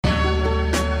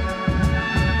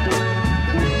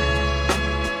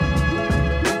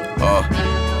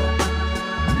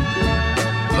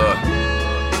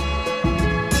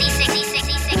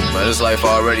this life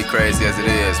already crazy as it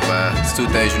is, man. It's two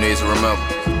things you need to remember.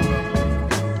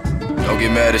 Don't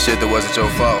get mad at shit that wasn't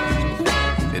your fault.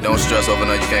 And don't stress over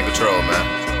nothing you can't control,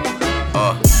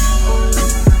 man.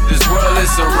 This world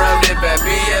is surrounded by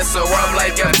BS, so I'm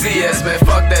like FTS, man,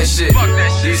 fuck that shit.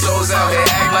 These hoes out here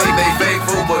act like they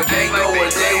faithful, but can't go a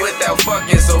day without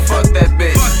fucking, so fuck that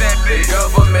bitch. The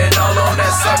government all on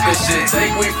that sucker shit.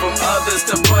 Take we from others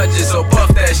to budget, so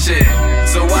fuck that shit.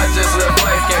 So I just live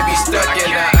life, can't be stuck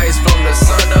in that ice from the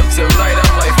sun up till night,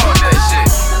 I'm like fuck that shit.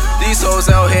 These hoes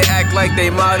out here act like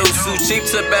they models, too cheap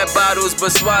to buy bottles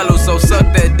but swallow, so suck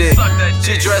that dick.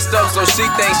 She dressed up so she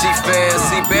thinks she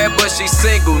fancy, bad but she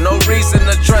single, no reason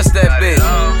to trust that bitch.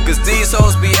 Cause these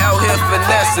hoes be out here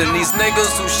finessing, these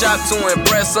niggas who shop to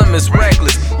impress them is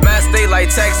reckless. Mine stay like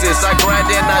Texas, I grind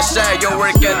and I shine, your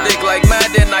work ethic like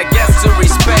mine, then I guess to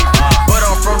respect. But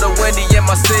I'm from the windy and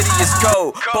my city is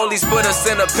cold. Police put us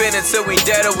in a pen until we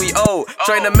dead or we old.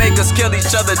 Trying to make us kill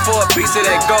each other for a piece of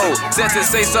that gold. Since it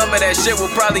say some of that shit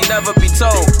will probably never be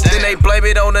told. Then they blame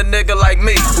it on a nigga like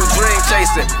me who dream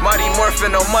chasing. Mighty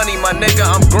Morphin' on money, my nigga,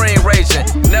 I'm green raging.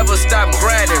 Never stop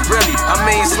grinding, really, I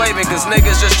mean slaving. Cause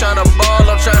niggas just tryna ball,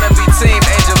 I'm tryna be team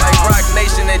agent. Like Rock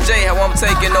Nation and Jay, how I'm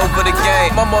taking over the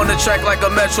game. I'm on the track like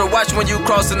a metro, watch when you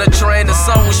crossing the train. The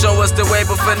sun will show us the way,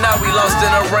 but for now we lost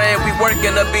in the rain. We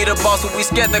working to be the boss, but we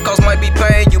scared the cost might be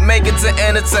pain. You make it to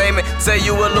entertainment, say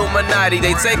you Illuminati.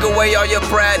 They take away all your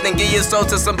pride, then give your soul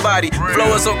to somebody.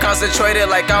 Flow is so concentrated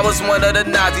like I was one of the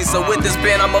Nazis. So with this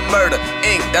pen I'm a murder,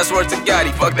 ink, that's worth to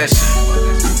Gotti, fuck that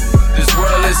shit. This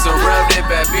world is surrounded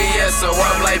by BS, so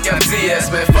I'm like FTS,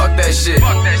 man, fuck that shit.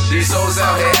 These hoes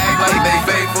out here act like they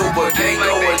faithful, but can't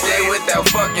go a day without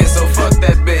fucking, so fuck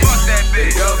that bitch.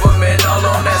 The government all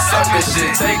on that sucker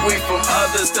shit. Take we from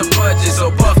others to budget,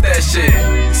 so buff that shit.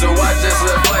 So I just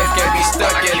live life, can't be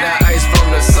stuck in that ice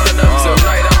from the sun up till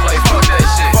night, I'm like fuck that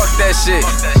shit. Fuck that shit.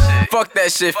 Fuck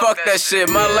that shit, fuck that shit.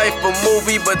 My life a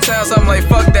movie, but times I'm like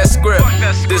fuck that script.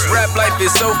 This rap life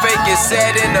is so fake, it's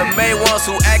sad, and the main ones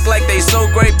who act like they so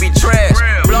great be trash.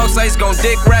 Blog sites gon'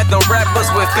 dick rat them rappers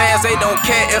with fans, they don't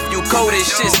care if you code this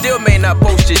shit, still may not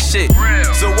post your shit.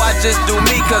 So I just do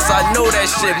me cause I know that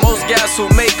shit. Most guys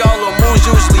who make all the moves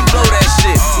usually blow that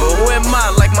shit. But who am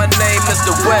I? Like my name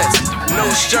Mr. West. No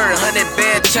shirt, 100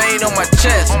 band chain on my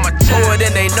chest. Pour it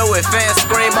and they know it, fans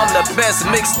scream I'm the best.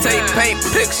 Mixtape, paint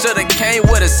picture that came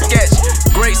with a sketch.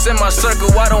 Grace in my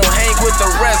circle, I don't hang with the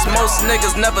rest. Most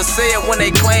niggas never say it when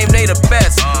they claim they the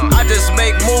best. I just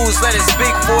make moves, let it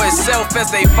speak for itself. As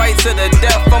they fight to the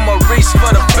death, I'ma reach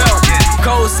for the belt.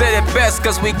 Cole said it best,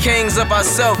 cause we kings of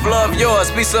ourselves. Love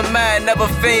yours, peace of mind, never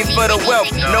fiend for the wealth.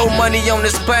 No money on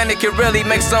this planet can really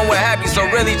make someone happy, so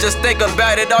really just think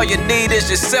about it, all you need is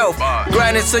yourself.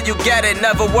 Grind until you get it,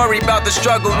 never worry about the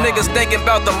struggle. Niggas thinking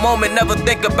about the moment, never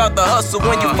think about the hustle.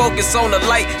 When you focus on the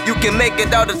light, you can make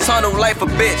it out the tunnel. Life a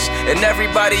bitch, and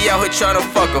everybody out here trying to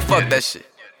fuck her, fuck that shit.